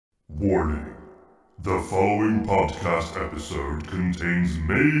Warning. The following podcast episode contains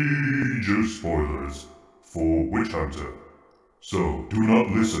major spoilers for Witch Hunter. So do not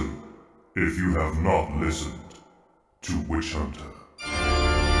listen if you have not listened to Witch Hunter.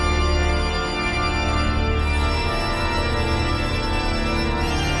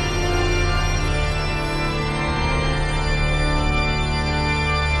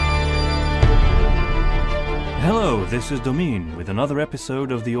 Hello, this is Domine with another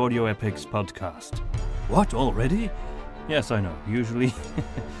episode of the Audio Epics podcast. What, already? Yes, I know, usually.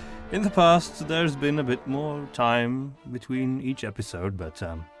 In the past, there's been a bit more time between each episode, but,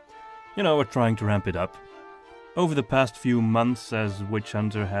 we're trying to ramp it up. Over the past few months, as Witch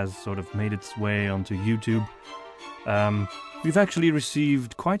Hunter has sort of made its way onto YouTube, we've actually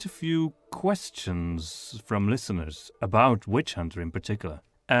received quite a few questions from listeners about Witch Hunter in particular.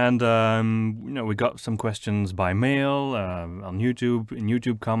 And, we got some questions by mail, on YouTube, in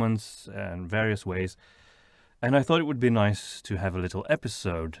YouTube comments, and various ways. And I thought it would be nice to have a little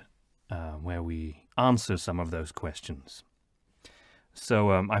episode where we answer some of those questions. So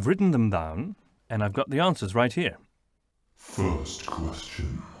I've written them down, and I've got the answers right here. First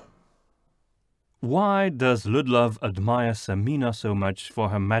question. Why does Ludlov admire Samina so much for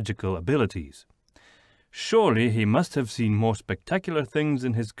her magical abilities? Surely he must have seen more spectacular things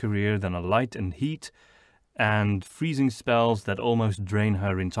in his career than a light and heat and freezing spells that almost drain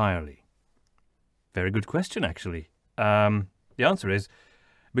her entirely. Very good question, actually. The answer is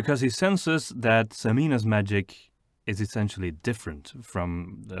because he senses that Samina's magic is essentially different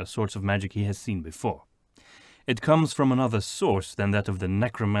from the sorts of magic he has seen before. It comes from another source than that of the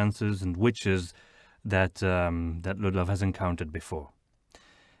necromancers and witches that Ludlov has encountered before.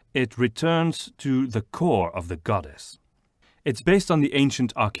 It returns to the core of the goddess. It's based on the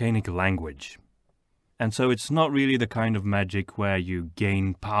ancient arcanic language. And so it's not really the kind of magic where you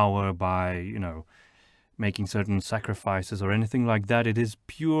gain power by, making certain sacrifices or anything like that. It is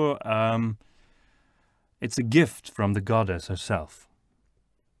pure, it's a gift from the goddess herself.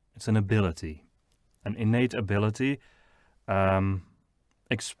 It's an ability, an innate ability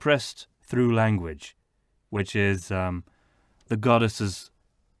expressed through language, which is the goddess's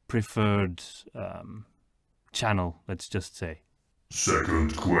preferred channel, let's just say.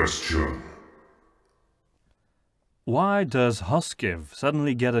 Second question. Why does Hoskiv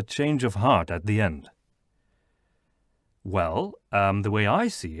suddenly get a change of heart at the end? Well, the way I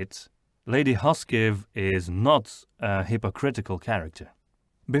see it, Lady Hoskiv is not a hypocritical character.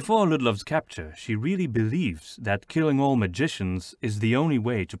 Before Ludlov's capture, she really believes that killing all magicians is the only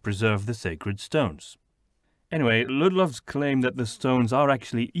way to preserve the sacred stones. Anyway, Ludlov's claim that the stones are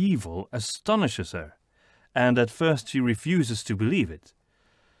actually evil astonishes her, and at first she refuses to believe it.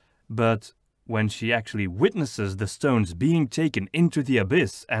 But when she actually witnesses the stones being taken into the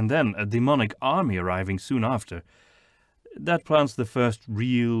abyss and then a demonic army arriving soon after, that plants the first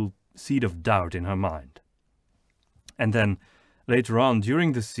real seed of doubt in her mind. And then, later on,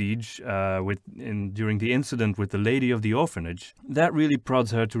 during the siege, during the incident with the Lady of the Orphanage, that really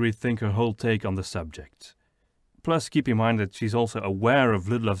prods her to rethink her whole take on the subject. Plus, keep in mind that she's also aware of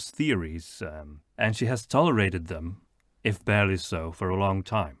Ludlov's theories, and she has tolerated them, if barely so, for a long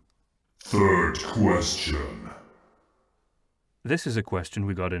time. Third question. This is a question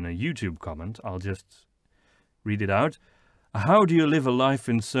we got in a YouTube comment. I'll just read it out. How do you live a life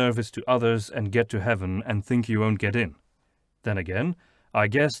in service to others and get to heaven and think you won't get in? Then again, I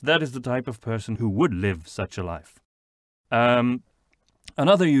guess that is the type of person who would live such a life.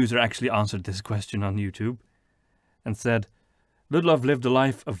 Another user actually answered this question on YouTube and said, Ludlov lived a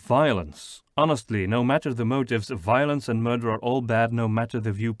life of violence. Honestly, no matter the motives, violence and murder are all bad no matter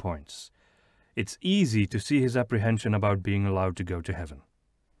the viewpoints. It's easy to see his apprehension about being allowed to go to heaven.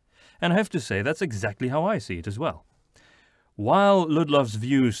 And I have to say, that's exactly how I see it as well. While Ludlov's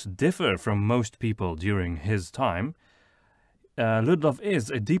views differ from most people during his time, Ludlov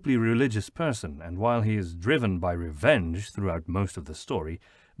is a deeply religious person, and while he is driven by revenge throughout most of the story,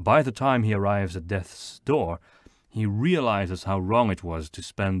 by the time he arrives at death's door, he realizes how wrong it was to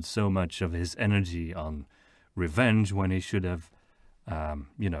spend so much of his energy on revenge when he should have,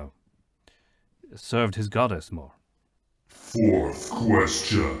 served his goddess more. Fourth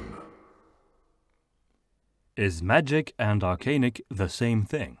question. Is magic and arcanic the same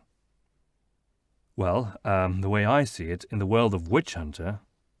thing? Well, the way I see it, in the world of Witch Hunter,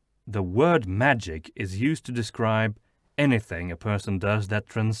 the word magic is used to describe anything a person does that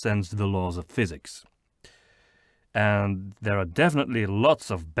transcends the laws of physics. And there are definitely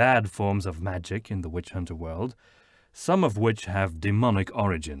lots of bad forms of magic in the Witch Hunter world, some of which have demonic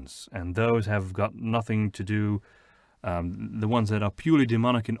origins, and those have got nothing to do The ones that are purely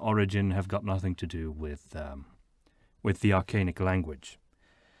demonic in origin have got nothing to do with the Arcanic language.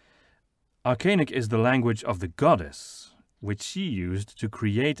 Arcanic is the language of the goddess, which she used to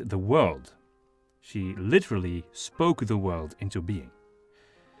create the world. She literally spoke the world into being.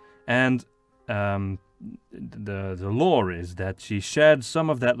 And the lore is that she shared some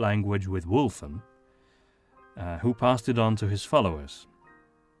of that language with Wulfan, who passed it on to his followers.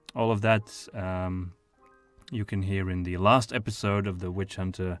 All of that you can hear in the last episode of the Witch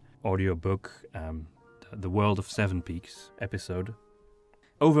Hunter audiobook, the World of Seven Peaks episode.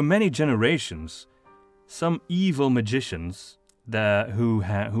 Over many generations, some evil magicians who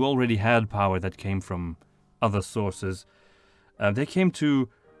already had power that came from other sources, they came to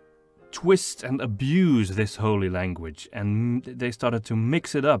twist and abuse this holy language, and they started to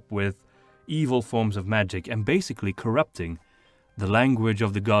mix it up with evil forms of magic and basically corrupting the language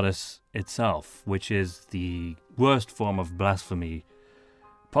of the goddess itself, which is the worst form of blasphemy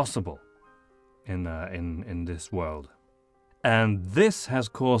possible in this world. And this has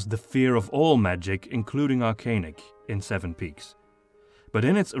caused the fear of all magic, including Arcanic, in Seven Peaks. But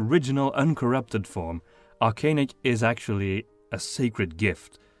in its original uncorrupted form, Arcanic is actually a sacred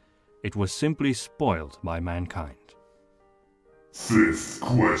gift. It was simply spoiled by mankind. Fifth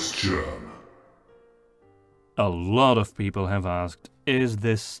question. A lot of people have asked, is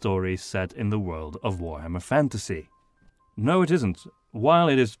this story set in the world of Warhammer Fantasy? No, it isn't. While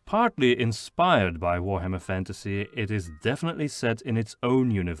it is partly inspired by Warhammer Fantasy, it is definitely set in its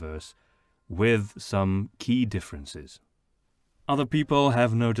own universe, with some key differences. Other people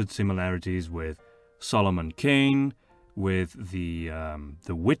have noted similarities with Solomon Kane, with the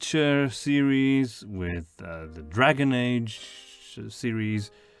Witcher series, with the Dragon Age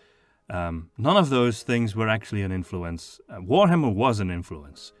series. None of those things were actually an influence. Warhammer was an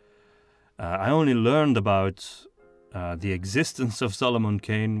influence. I only learned about the existence of Solomon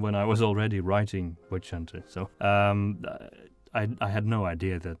Kane when I was already writing Witch Hunter. So I had no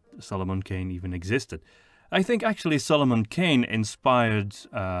idea that Solomon Kane even existed. I think actually Solomon Kane inspired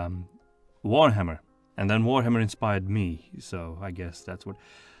Warhammer, and then Warhammer inspired me. So I guess that's what.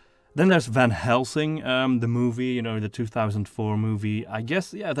 Then there's Van Helsing, the movie, the 2004 movie. I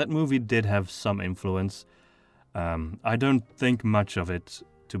guess, yeah, that movie did have some influence. I don't think much of it,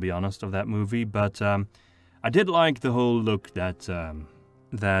 to be honest, of that movie, but I did like the whole look that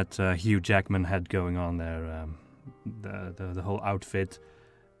Hugh Jackman had going on there, the whole outfit.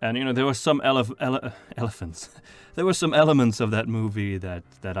 And, there were some elephants. There were some elements of that movie that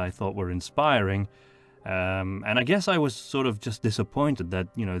I thought were inspiring. And I guess I was sort of just disappointed that,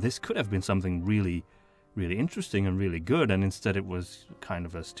 this could have been something really, really interesting and really good, and instead it was kind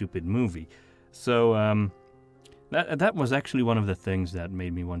of a stupid movie. So that was actually one of the things that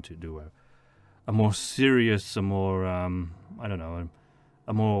made me want to do a more serious, a more,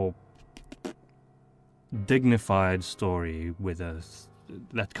 a more dignified story with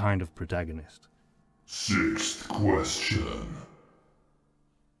that kind of protagonist. Sixth question.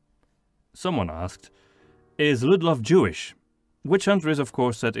 Someone asked, is Ludlov Jewish? Witch Hunter is of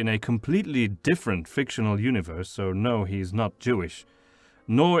course set in a completely different fictional universe, so no, he's not Jewish.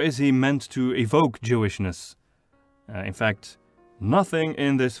 Nor is he meant to evoke Jewishness. In fact, nothing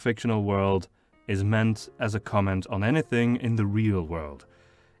in this fictional world is meant as a comment on anything in the real world.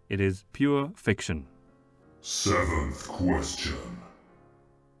 It is pure fiction. Seventh question.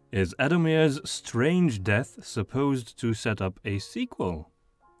 Is Edomir's strange death supposed to set up a sequel?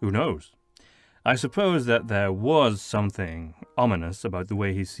 Who knows? I suppose that there was something ominous about the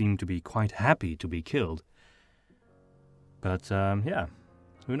way he seemed to be quite happy to be killed. But, yeah,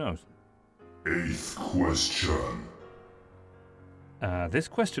 who knows? Eighth question. This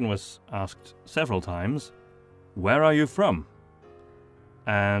question was asked several times. Where are you from?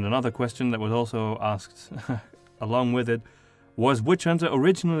 And another question that was also asked along with it, was Witch Hunter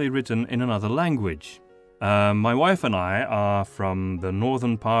originally written in another language? My wife and I are from the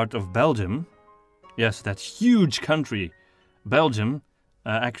northern part of Belgium. Yes, that huge country. Belgium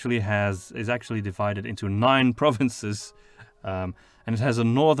is actually divided into 9 provinces, and it has a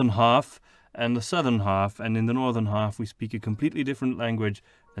northern half and a southern half, and in the northern half we speak a completely different language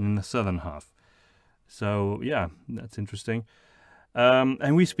than in the southern half. So yeah, that's interesting.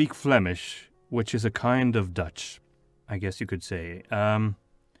 And we speak Flemish, which is a kind of Dutch, I guess you could say. A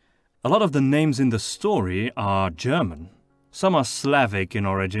lot of the names in the story are German. Some are Slavic in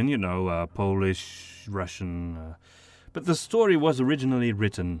origin, Polish, Russian. But the story was originally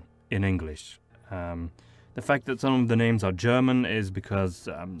written in English. The fact that some of the names are German is because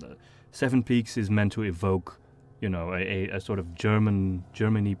Seven Peaks is meant to evoke, a sort of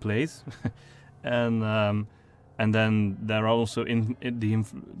Germany place. And And then there are also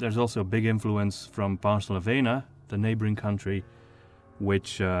there's also a big influence from Barcelona, the neighboring country,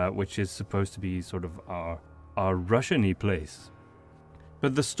 which is supposed to be sort of our Russian-y place.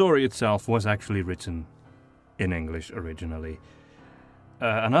 But the story itself was actually written in English originally.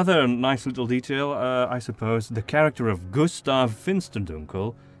 Another nice little detail, I suppose, the character of Gustav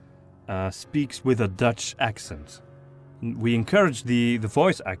Finsterdunkel speaks with a Dutch accent. We encouraged the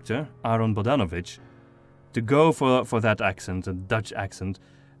voice actor, Aaron Bodanovic, to go for that accent, a Dutch accent,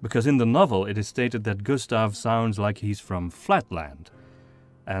 because in the novel it is stated that Gustav sounds like he's from Flatland.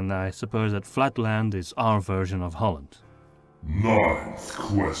 And I suppose that Flatland is our version of Holland. 9th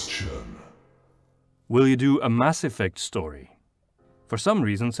question. Will you do a Mass Effect story? For some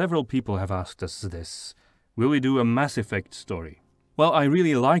reason, several people have asked us this. Will we do a Mass Effect story? Well, I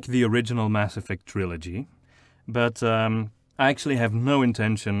really like the original Mass Effect trilogy, but I actually have no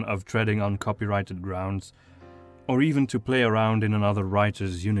intention of treading on copyrighted grounds, or even to play around in another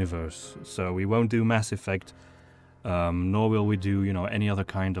writer's universe. So we won't do Mass Effect, nor will we do, any other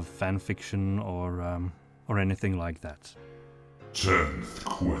kind of fan fiction or anything like that. 10th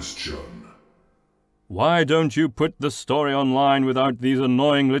question. Why don't you put the story online without these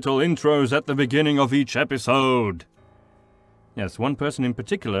annoying little intros at the beginning of each episode? Yes, one person in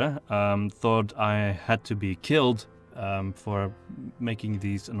particular thought I had to be killed for making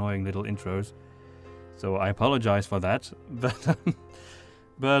these annoying little intros. So I apologize for that.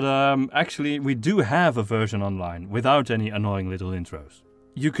 But actually, we do have a version online without any annoying little intros.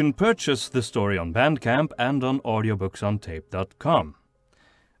 You can purchase the story on Bandcamp and on audiobooksontape.com.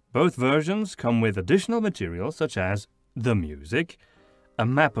 Both versions come with additional material such as the music, a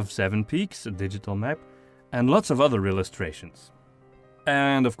map of Seven Peaks, a digital map, and lots of other illustrations.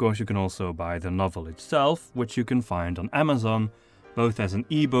 And of course you can also buy the novel itself, which you can find on Amazon, both as an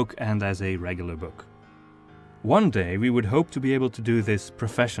ebook and as a regular book. One day we would hope to be able to do this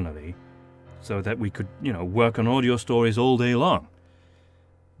professionally, so that we could, work on audio stories all day long.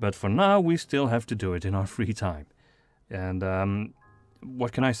 But for now we still have to do it in our free time. And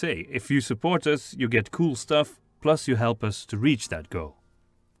what can I say? If you support us, you get cool stuff, plus you help us to reach that goal.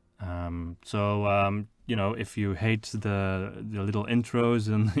 If you hate the little intros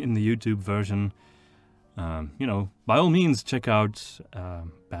in the YouTube version, by all means check out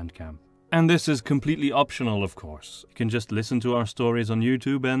Bandcamp. And this is completely optional, of course. You can just listen to our stories on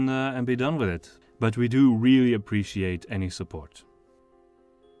YouTube and be done with it. But we do really appreciate any support.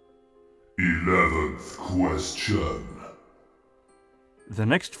 11th question. The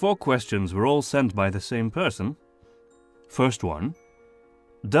next 4 questions were all sent by the same person. First one.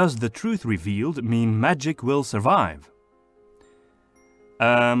 Does the truth revealed mean magic will survive?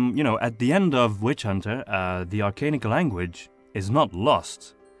 At the end of Witch Hunter, the arcanic language is not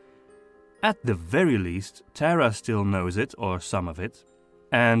lost. At the very least, Terra still knows it, or some of it,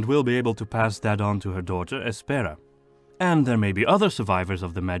 and will be able to pass that on to her daughter, Espera. And there may be other survivors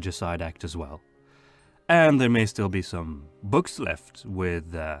of the Magicide Act as well. And there may still be some books left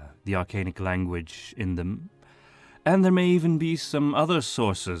with the arcanic language in them. And there may even be some other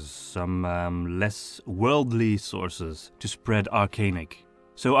sources, some less worldly sources, to spread arcanic.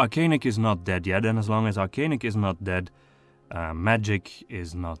 So arcanic is not dead yet, and as long as arcanic is not dead, magic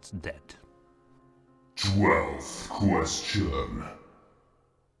is not dead. 12th question.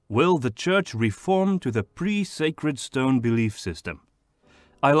 Will the church reform to the pre-sacred stone belief system?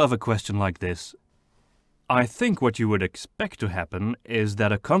 I love a question like this. I think what you would expect to happen is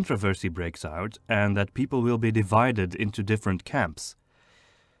that a controversy breaks out and that people will be divided into different camps.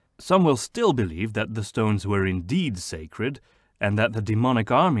 Some will still believe that the stones were indeed sacred and that the demonic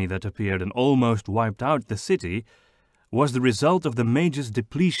army that appeared and almost wiped out the city was the result of the mage's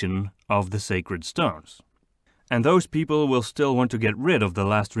depletion of the sacred stones. And those people will still want to get rid of the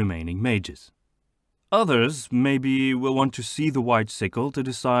last remaining mages. Others maybe will want to see the white sickle to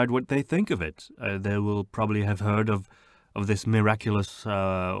decide what they think of it. They will probably have heard of this miraculous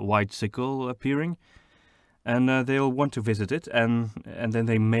white sickle appearing, and they'll want to visit it, and then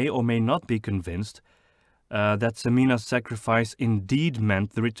they may or may not be convinced that Samina's sacrifice indeed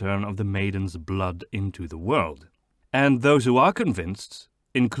meant the return of the maiden's blood into the world. And those who are convinced,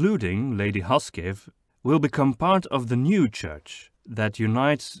 including Lady Hoskev, will become part of the new church that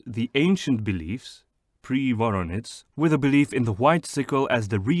unites the ancient beliefs, pre-Voronitz, with a belief in the white sickle as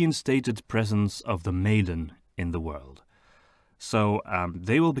the reinstated presence of the maiden in the world. So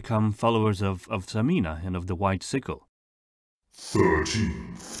they will become followers of Samina and of the white sickle.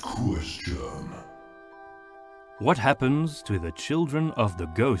 13th question. What happens to the children of the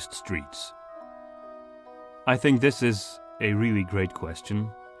ghost streets? I think this is a really great question,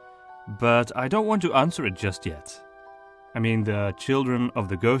 but I don't want to answer it just yet. I mean, the children of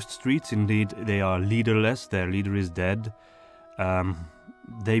the ghost streets, indeed, they are leaderless, their leader is dead.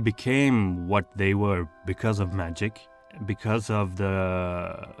 They became what they were because of magic, because of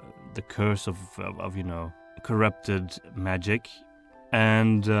the curse of corrupted magic.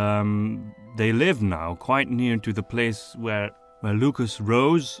 And they live now quite near to the place where Lucas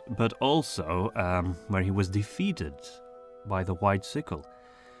rose, but also where he was defeated by the White Sickle.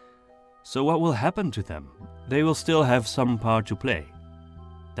 So what will happen to them? They will still have some part to play.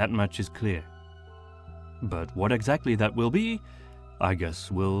 That much is clear. But what exactly that will be, I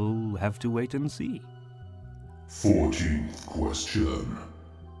guess we'll have to wait and see. 14th question.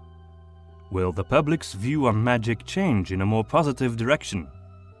 Will the public's view on magic change in a more positive direction?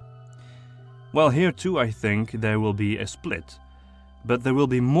 Well, here too I think there will be a split. But there will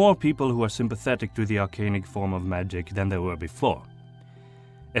be more people who are sympathetic to the arcanic form of magic than there were before.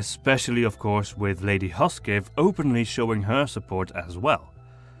 Especially, of course, with Lady Hoskiv openly showing her support as well.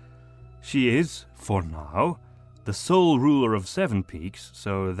 She is, for now, the sole ruler of Seven Peaks,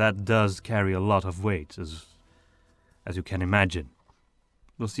 so that does carry a lot of weight, as you can imagine.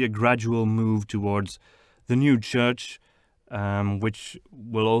 We'll see a gradual move towards the new church, which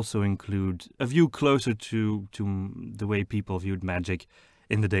will also include a view closer to the way people viewed magic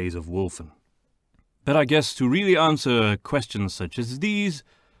in the days of Wolfen. But I guess to really answer questions such as these,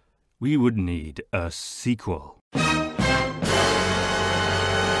 we would need a sequel.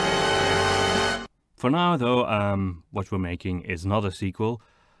 For now, though, what we're making is not a sequel,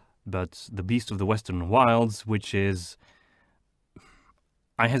 but The Beast of the Western Wilds, which is...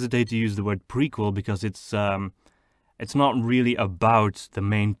 I hesitate to use the word prequel because it's not really about the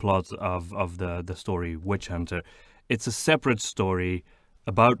main plot of the story Witch Hunter. It's a separate story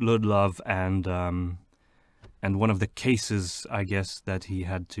about Ludlov and one of the cases, I guess, that he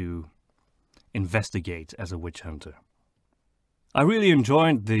had to investigate as a witch hunter. I really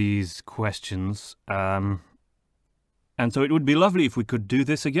enjoyed these questions, and so it would be lovely if we could do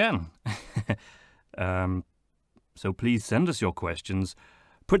this again. So please send us your questions.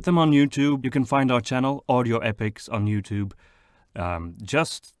 Put them on YouTube. You can find our channel, Audio Epics, on YouTube.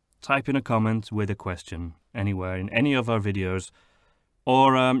 Just type in a comment with a question anywhere in any of our videos.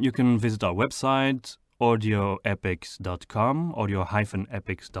 Or you can visit our website, audioepics.com,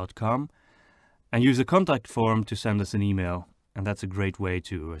 audio-epics.com, and use the contact form to send us an email. And that's a great way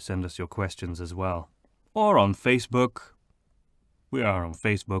to send us your questions as well. Or on Facebook. We are on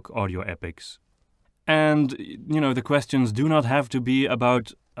Facebook, Audio Epics. And, you know, the questions do not have to be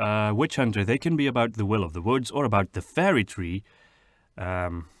about Witch Hunter. They can be about the Will of the Woods or about the Fairy Tree,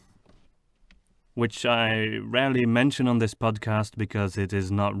 which I rarely mention on this podcast because it is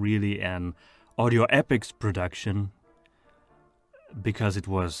not really an Audio Epics production, because it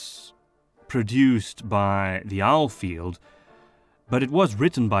was produced by the Owlfield, but it was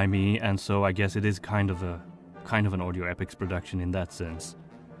written by me, and so I guess it is kind of an Audio Epics production in that sense.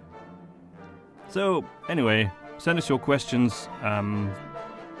 So, anyway, send us your questions.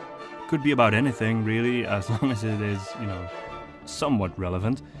 Could be about anything, really, as long as it is, you know, somewhat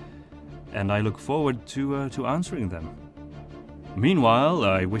relevant. And I look forward to answering them. Meanwhile,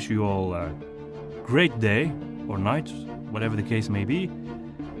 I wish you all a great day, or night, whatever the case may be.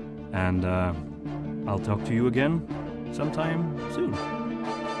 And I'll talk to you again sometime soon.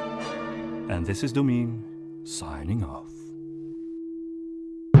 And this is Domine, signing off.